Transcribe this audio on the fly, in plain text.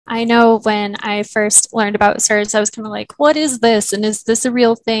I know when I first learned about SIRS, I was kind of like, what is this? And is this a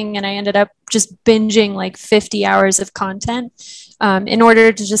real thing? And I ended up just binging like 50 hours of content in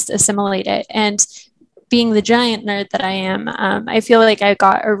order to just assimilate it. And being the giant nerd that I am, I feel like I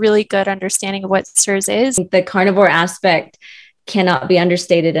got a really good understanding of what SIRS is. The carnivore aspect cannot be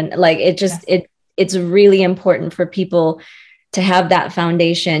understated. And like, it's really important for people to have that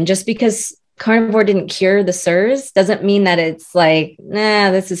foundation. Just because carnivore didn't cure the SIRS doesn't mean that it's like, nah,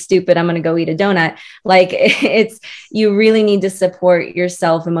 this is stupid, I'm going to go eat a donut. Like, it's, you really need to support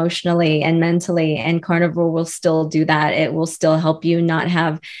yourself emotionally and mentally, and carnivore will still do that. It will still help you not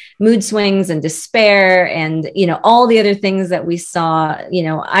have mood swings and despair and, you know, all the other things that we saw. You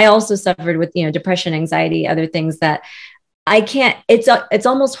know, I also suffered with, you know, depression, anxiety, other things that I can't, it's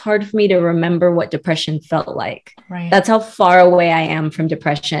almost hard for me to remember what depression felt like. Right. That's how far away I am from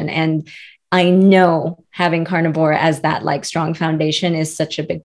depression. And I know having carnivore as that like strong foundation is such a big